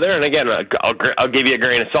hands together. And again, I'll give you a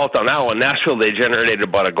grain of salt on that one. Nashville, they generated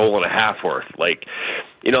about a goal and a half worth. Like,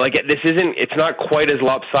 you know, like it's not quite as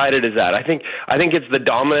lopsided as that. I think it's the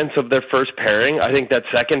dominance of their first pairing. I think that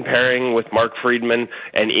second pairing with Mark Friedman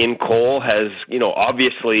and Ian Cole has, you know,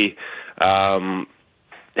 obviously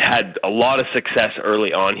had a lot of success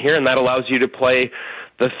early on here, and that allows you to play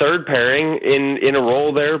the third pairing in a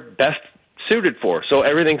role they're best suited for. So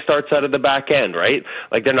everything starts out of the back end, right?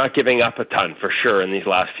 Like, they're not giving up a ton for sure in these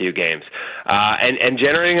last few games. And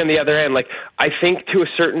generating on the other end, like, I think to a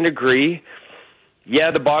certain degree, yeah,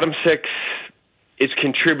 the bottom 6 is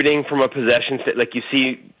contributing from a possession. Like, you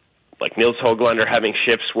see like Nils Höglander having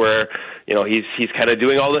shifts where, he's kind of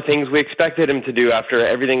doing all the things we expected him to do after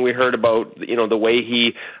everything we heard about, the way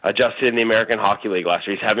he adjusted in the American Hockey League last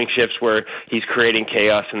year. He's having shifts where he's creating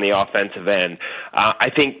chaos in the offensive end. I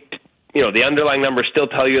think, the underlying numbers still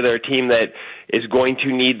tell you they're a team that is going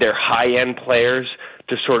to need their high-end players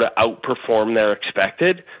to sort of outperform their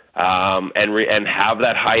expected, and have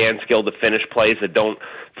that high-end skill to finish plays that don't,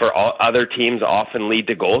 for other teams, often lead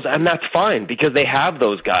to goals. And that's fine because they have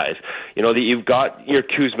those guys. That you've got your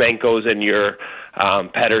Kuzmenkos and your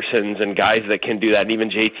Petterssons and guys that can do that, and even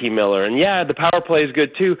JT Miller. And yeah, the power play is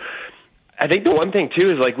good too. I think the one thing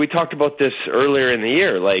too is, like, we talked about this earlier in the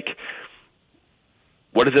year, like,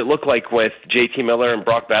 what does it look like with JT Miller and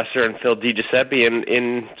Brock Besser and Phil DiGiuseppe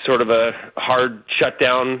in sort of a hard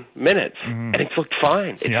shutdown minutes? And it's looked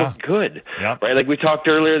fine. It's looked good, right? Like we talked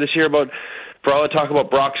earlier this year about, for all the talk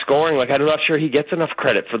about Brock scoring, like I'm not sure he gets enough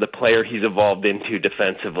credit for the player he's evolved into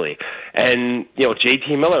defensively. And,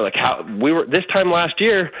 JT Miller, like this time last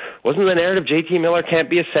year, wasn't the narrative JT Miller can't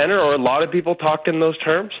be a center, or a lot of people talked in those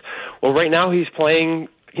terms? Well, right now he's playing,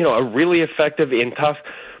 a really effective in tough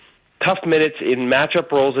minutes in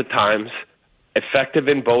matchup roles at times, effective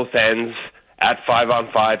in both ends at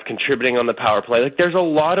 5-on-5, contributing on the power play. Like, there's a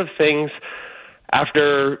lot of things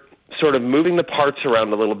after sort of moving the parts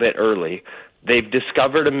around a little bit early. They've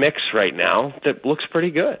discovered a mix right now that looks pretty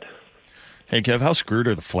good. Hey, Kev, how screwed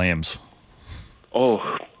are the Flames? Oh,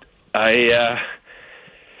 I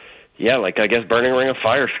guess burning ring of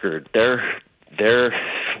fire screwed. That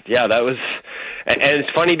was, and it's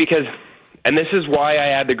funny because, and this is why I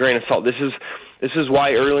add the grain of salt. This is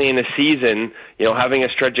why early in the season, having a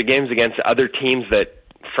stretch of games against other teams that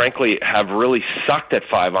frankly have really sucked at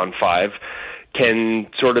 5-on-5 can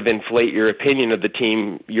sort of inflate your opinion of the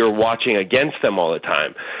team you're watching against them all the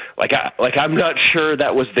time. I'm not sure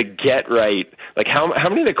that was the get right. Like how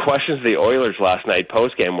many of the questions of the Oilers last night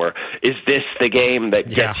post game were, is this the game that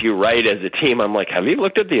gets you right as a team? I'm like, have you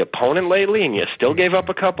looked at the opponent lately and you still gave up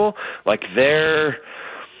a couple? Like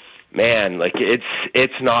man, like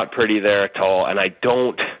it's not pretty there at all, and I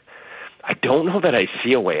don't know that I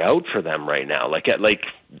see a way out for them right now. Like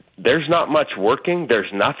there's not much working.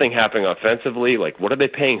 There's nothing happening offensively. Like, what are they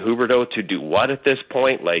paying Huberdeau to do what at this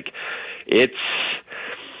point? Like,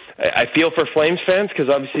 I feel for Flames fans because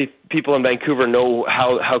obviously people in Vancouver know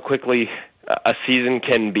how quickly a season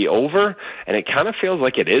can be over, and it kind of feels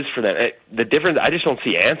like it is for them. The difference, I just don't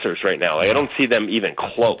see answers right now. Like, I don't see them even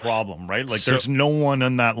close. That's the problem, right? Like, there's no one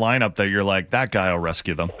in that lineup that you're like, that guy will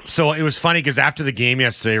rescue them. So it was funny because after the game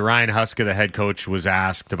yesterday, Ryan Huska, the head coach, was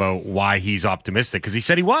asked about why he's optimistic, because he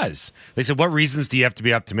said he was. They said, what reasons do you have to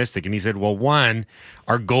be optimistic? And he said, well, one,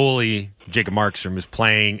 our goalie, Jacob Markstrom, is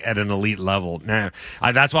playing at an elite level. Now,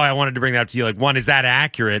 that's why I wanted to bring that up to you. Like, one, is that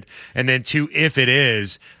accurate? And then two, if it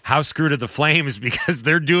is, how screwed are the Flames? Because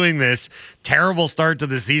they're doing this terrible start to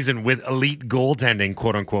the season with elite goaltending,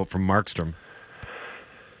 quote unquote, from Markstrom.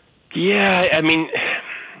 Yeah, I mean,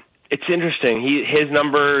 it's interesting. His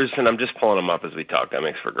numbers, and I'm just pulling them up as we talk. That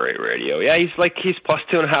makes for great radio. Yeah, he's plus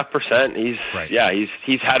 2.5%.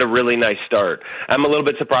 He's had a really nice start. I'm a little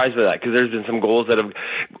bit surprised by that because there's been some goals that have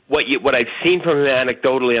what I've seen from him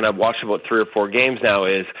anecdotally, and I've watched about 3 or 4 games now,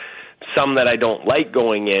 is some that I don't like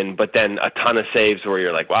going in, but then a ton of saves where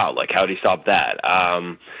you're like, wow, like how'd he stop that?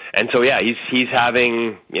 And so yeah, he's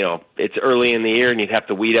having, it's early in the year and you'd have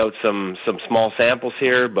to weed out some small samples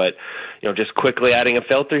here, but just quickly adding a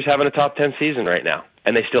filter, he's having a top 10 season right now,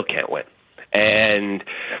 and they still can't win. And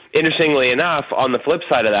interestingly enough, on the flip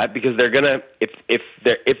side of that, because they're gonna, if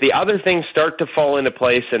the other things start to fall into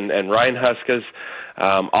place and Ryan Huska's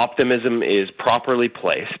optimism is properly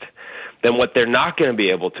placed, then what they're not going to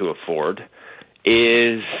be able to afford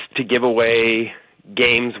is to give away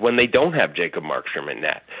games when they don't have Jacob Markstrom in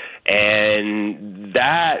net. And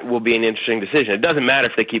that will be an interesting decision. It doesn't matter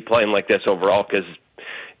if they keep playing like this overall, because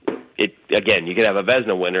you could have a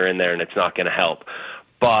Vezina winner in there and it's not going to help.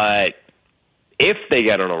 But if they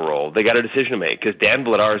get on a roll, they got a decision to make, because Dan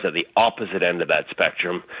Vladar is at the opposite end of that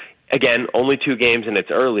spectrum. Again, only 2 games and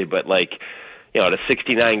it's early, but out of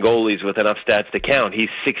 69 goalies with enough stats to count, he's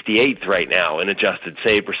 68th right now in adjusted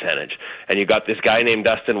save percentage. And you got this guy named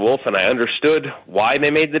Dustin Wolf, and I understood why they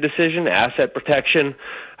made the decision, asset protection.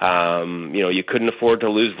 You couldn't afford to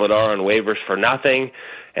lose Vladar on waivers for nothing,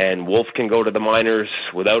 and Wolf can go to the minors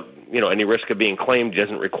without, any risk of being claimed. He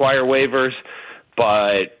doesn't require waivers.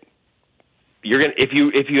 But if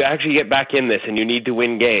you actually get back in this and you need to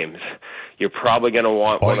win games, you're probably going to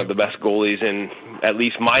want one of the best goalies in at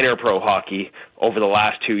least minor pro hockey over the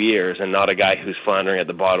last 2 years, and not a guy who's floundering at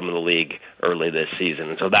the bottom of the league early this season.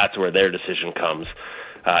 And so that's where their decision comes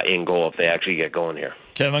in goal if they actually get going here.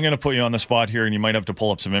 Kev, I'm going to put you on the spot here, and you might have to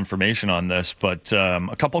pull up some information on this, but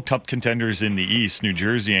a couple cup contenders in the East, New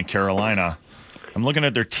Jersey and Carolina. I'm looking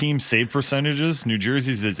at their team save percentages. New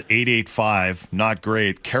Jersey's is .885, not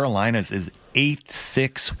great. Carolina's is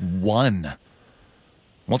 .861.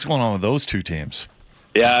 What's going on with those two teams?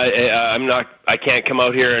 Yeah, I can't come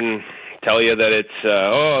out here and tell you that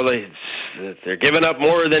they're giving up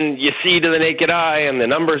more than you see to the naked eye, and the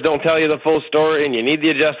numbers don't tell you the full story, and you need the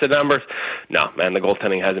adjusted numbers. No, man, the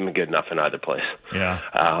goaltending hasn't been good enough in either place. Yeah.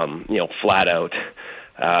 Flat out.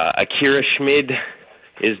 Akira Schmid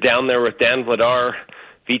is down there with Dan Vladar.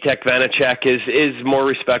 Vitek Vanacek is more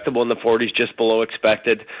respectable in the 40s, just below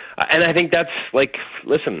expected. And I think that's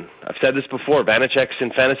listen, I've said this before, Vanacek's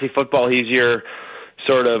in fantasy football, he's your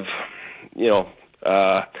sort of,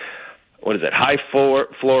 high floor,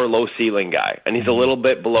 low ceiling guy. And he's a little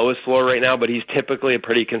bit below his floor right now, but he's typically a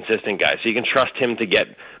pretty consistent guy. So you can trust him to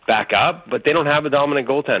get back up, but they don't have a dominant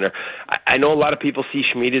goaltender. I know a lot of people see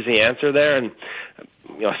Schmid as the answer there, and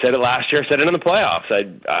I said it last year, I said it in the playoffs.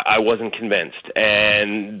 I wasn't convinced,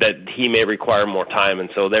 and that he may require more time. And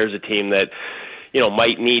so there's a team that,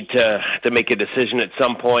 might need to make a decision at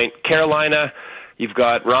some point. Carolina, you've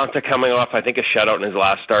got Ranta coming off, I think, a shutout in his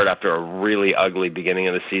last start after a really ugly beginning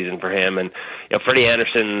of the season for him. And Freddie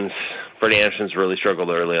Anderson's really struggled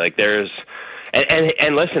early.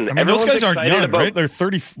 And listen, I mean, those guys aren't young, right? They're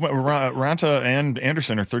 30. Ranta and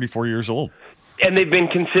Anderson are 34 years old. And they've been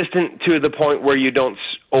consistent to the point where you don't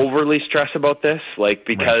overly stress about this,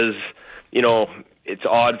 because, it's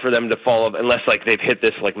odd for them to fall unless they've hit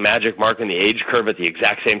this magic mark in the age curve at the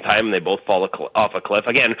exact same time and they both fall off a cliff.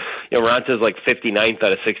 Again, Ranta's 59th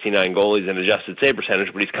out of 69 goalies in adjusted save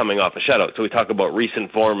percentage, but he's coming off a shutout. So we talk about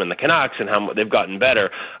recent form in the Canucks and how they've gotten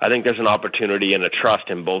better. I think there's an opportunity and a trust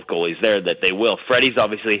in both goalies there that they will. Freddie's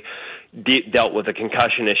obviously dealt with a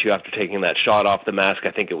concussion issue after taking that shot off the mask.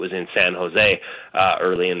 I think it was in San Jose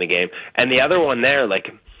early in the game. And the other one there,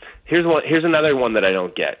 here's another one that I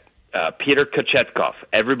don't get. Peter Kochetkov.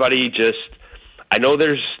 Everybody I know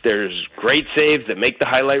there's great saves that make the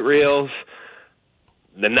highlight reels.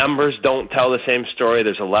 The numbers don't tell the same story.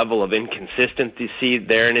 There's a level of inconsistency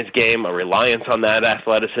there in his game, a reliance on that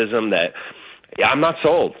athleticism that, I'm not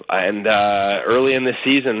sold. And early in this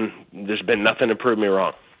season, there's been nothing to prove me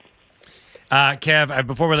wrong. Kev,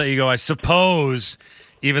 before we let you go, I suppose,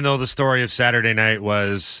 even though the story of Saturday night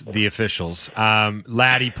was the officials,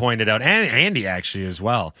 Laddie pointed out, and Andy actually as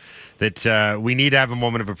well, that we need to have a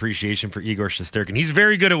moment of appreciation for Igor Shesterkin. He's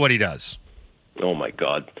very good at what he does. Oh my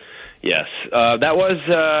God, yes, that was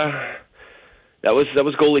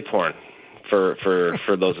goalie porn for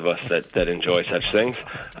those of us that enjoy such things.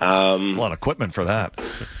 A lot of equipment for that.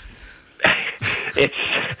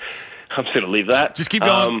 I'm just going to leave that. Just keep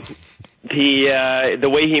going. The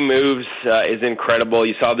way he moves is incredible.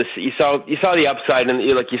 You saw this. You saw the upside, and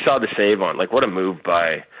you saw the save on. What a move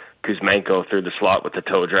by Kuzmenko through the slot with the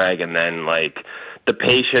toe drag, and then the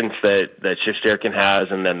patience that Shesterkin has,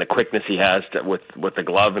 and then the quickness he has with the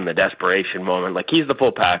glove and the desperation moment. He's the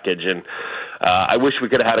full package, and I wish we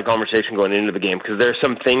could have had a conversation going into the game, because there are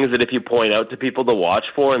some things that if you point out to people to watch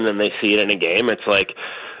for, and then they see it in a game, it's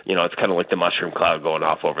it's kind of like the mushroom cloud going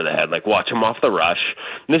off over the head. Watch him off the rush.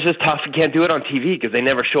 And this is tough. You can't do it on TV because they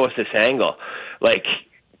never show us this angle.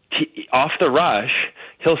 Off the rush,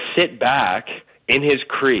 he'll sit back in his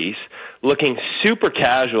crease, looking super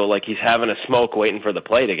casual, like he's having a smoke waiting for the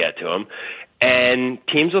play to get to him. And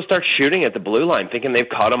teams will start shooting at the blue line thinking they've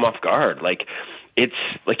caught him off guard. It's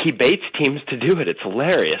he baits teams to do it. It's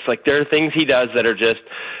hilarious. There are things he does that are just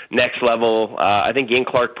next level. I think Ian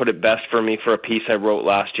Clark put it best for me for a piece I wrote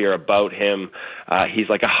last year about him. He's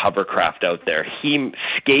like a hovercraft out there. He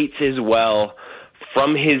skates as well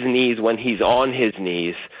from his knees when he's on his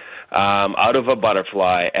knees, out of a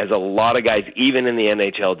butterfly, as a lot of guys, even in the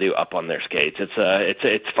NHL, do up on their skates.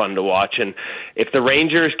 It's fun to watch. And if the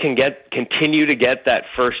Rangers can continue to get that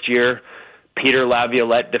first year Peter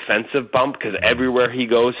Laviolette defensive bump, because everywhere he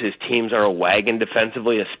goes, his teams are a wagon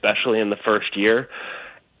defensively, especially in the first year,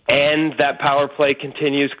 and that power play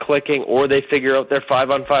continues clicking, or they figure out their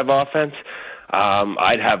 5-on-5 offense,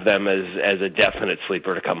 I'd have them as a definite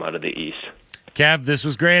sleeper to come out of the East. Kev, this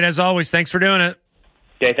was great as always. Thanks for doing it.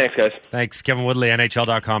 Okay, thanks, guys. Thanks, Kevin Woodley,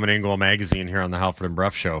 NHL.com and In Goal Magazine here on the Halford and Brough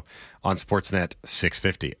Show on Sportsnet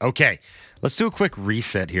 650. Okay, let's do a quick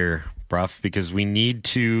reset here, Brough, because we need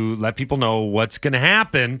to let people know what's going to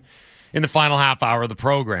happen in the final half hour of the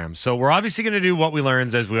program. So we're obviously going to do what we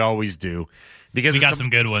learns as we always do. Because we got some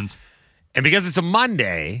good ones. And because it's a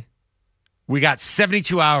Monday, we got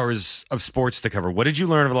 72 hours of sports to cover. What did you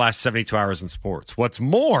learn over the last 72 hours in sports? What's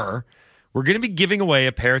more, we're going to be giving away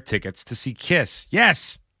a pair of tickets to see Kiss.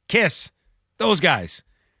 Yes, Kiss. Those guys.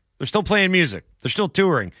 They're still playing music. They're still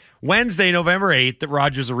touring. Wednesday, November 8th at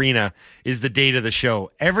Rogers Arena is the date of the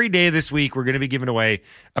show. Every day this week, we're going to be giving away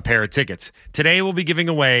a pair of tickets. Today, we'll be giving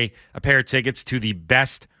away a pair of tickets to the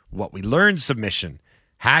best What We Learned submission.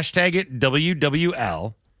 Hashtag it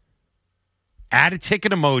WWL. Add a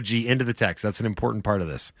ticket emoji into the text. That's an important part of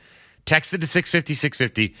this. Text it to 650,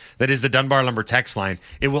 650. That is the Dunbar Lumber text line.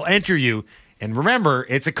 It will enter you. And remember,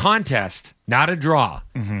 it's a contest, not a draw.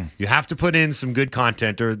 Mm-hmm. You have to put in some good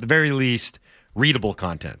content, or at the very least, readable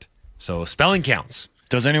content. So spelling counts.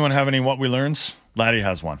 Does anyone have any What We Learns? Laddie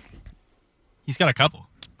has one. He's got a couple.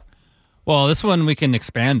 Well, this one we can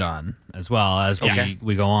expand on as well as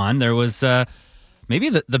we go on. There was maybe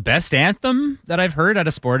the best anthem that I've heard at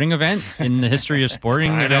a sporting event in the history of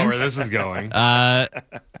sporting events. I know where this is going.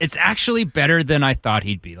 It's actually better than I thought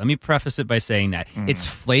he'd be. Let me preface it by saying that. It's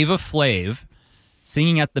Flava Flav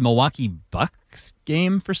singing at the Milwaukee Bucks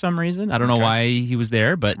game for some reason. I don't know why he was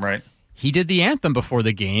there, but he did the anthem before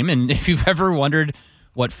the game. And if you've ever wondered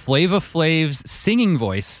what Flava Flav's singing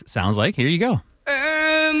voice sounds like, here you go.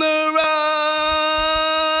 And the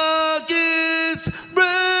rockets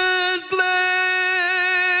red flare,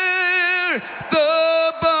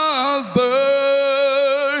 the bomb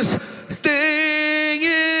burst, staying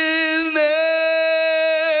in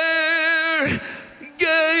there,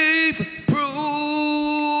 gave proof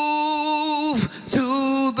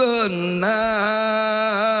to the night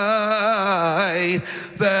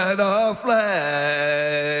that our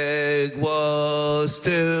flag was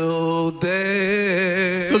still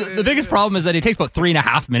there. So the biggest problem is that it takes about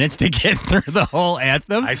 3.5 minutes to get through the whole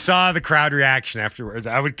anthem. I saw the crowd reaction afterwards.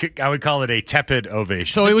 I would call it a tepid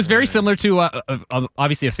ovation. So it was very similar to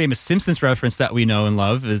obviously a famous Simpsons reference that we know and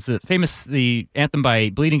love is the anthem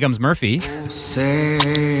by Bleeding Gums Murphy. Say,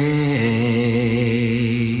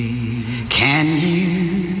 can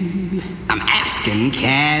you? I'm asking,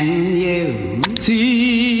 can you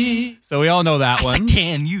see? So we all know that one.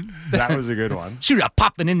 Can you? That was a good one. Shoot a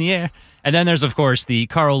popping in the air. And then there's, of course, the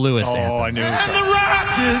Carl Lewis anthem. Oh, I knew. And the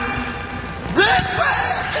Rockets, red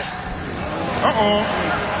flag.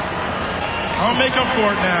 I'll make up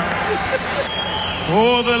for it now.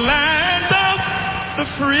 For the land of the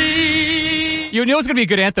free. You know it's going to be a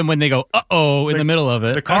good anthem when they go, uh-oh, in the middle of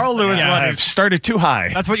it. The Carl Lewis one has started too high.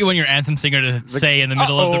 That's what you want your anthem singer to say in the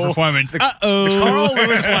middle of the performance. The Carl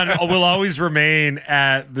Lewis one will always remain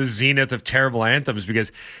at the zenith of terrible anthems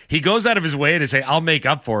because he goes out of his way to say, I'll make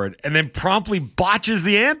up for it, and then promptly botches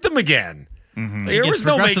the anthem again. Mm-hmm. There was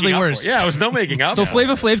no making up. Yeah, it was no making up. So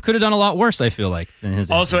Flava Flav could have done a lot worse, I feel like, than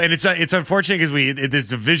his also, and it's unfortunate because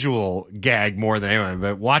it's a visual gag more than anyone.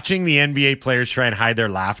 But watching the NBA players try and hide their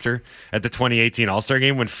laughter at the 2018 All-Star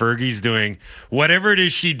game when Fergie's doing whatever it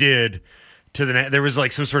is she did to there was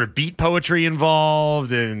like some sort of beat poetry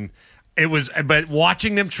involved, and it was. But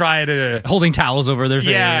watching them try to holding towels over their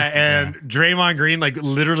face, and Draymond Green like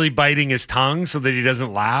literally biting his tongue so that he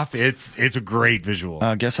doesn't laugh. It's a great visual.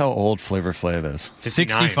 Guess how old Flavor Flav is?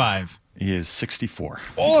 65. He is 64.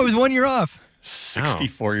 Oh, it was 1 year off.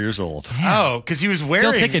 64 years old. Oh, because he was wearing...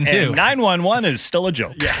 Still ticking, too. 911 is still a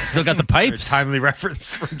joke. Yeah. Still got the pipes. Timely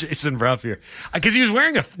reference from Jason Brough here. Because he was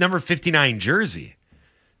wearing a number 59 jersey.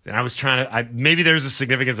 And I was trying to... maybe there's a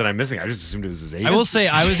significance that I'm missing. I just assumed it was his age. I will say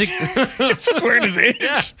I was... just wearing his age.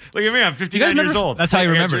 Yeah. Look at me. I'm 59 years old. That's how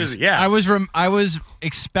you remember it. Yeah. I was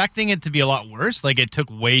expecting it to be a lot worse. Like, it took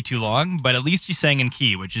way too long. But at least he sang in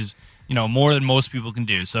key, which is, more than most people can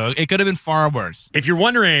do. So it could have been far worse. If you're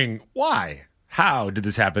wondering why... How did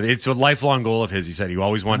this happen? It's a lifelong goal of his. He said he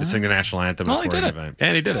always wanted to sing the national anthem at a sporting event.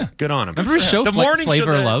 And he did it. Good on him. Remember his show, the morning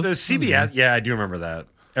Flavor show, Love? the CBS. Yeah, I do remember that.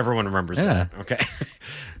 Everyone remembers that. Okay.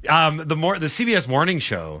 The CBS morning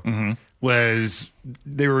show was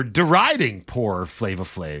they were deriding poor Flava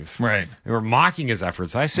Flav. Right. They were mocking his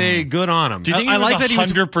efforts. I say good on him. Do you think he was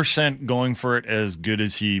 100% going for it as good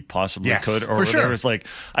as he possibly could? Or for sure. There was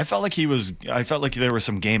I felt like there was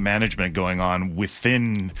some game management going on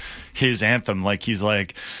within his anthem. Like he's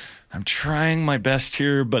like, I'm trying my best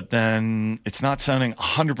here, but then it's not sounding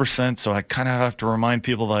 100%. So I kind of have to remind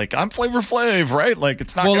people, like, I'm Flavor Flav, right? Like,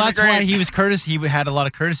 it's not. Well, that's why he was courteous. He had a lot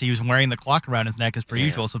of courtesy. He was wearing the clock around his neck as per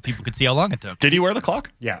usual, so people could see how long it took. Did he wear the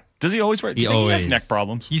clock? Yeah. Does he always wear it? Do you think he has neck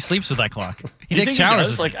problems? He sleeps with that clock. He Do you takes think showers. He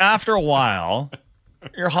does? Like after a while,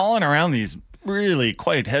 you're hauling around these really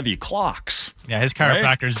quite heavy clocks. Yeah, his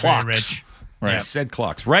chiropractor's very rich. Right. He said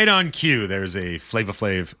clocks. Right on cue, there's a Flava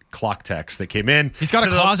Flav clock text that came in. He's got a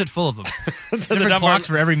closet full of them. Different clocks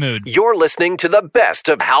for every mood. You're listening to the best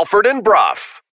of Halford and Brough.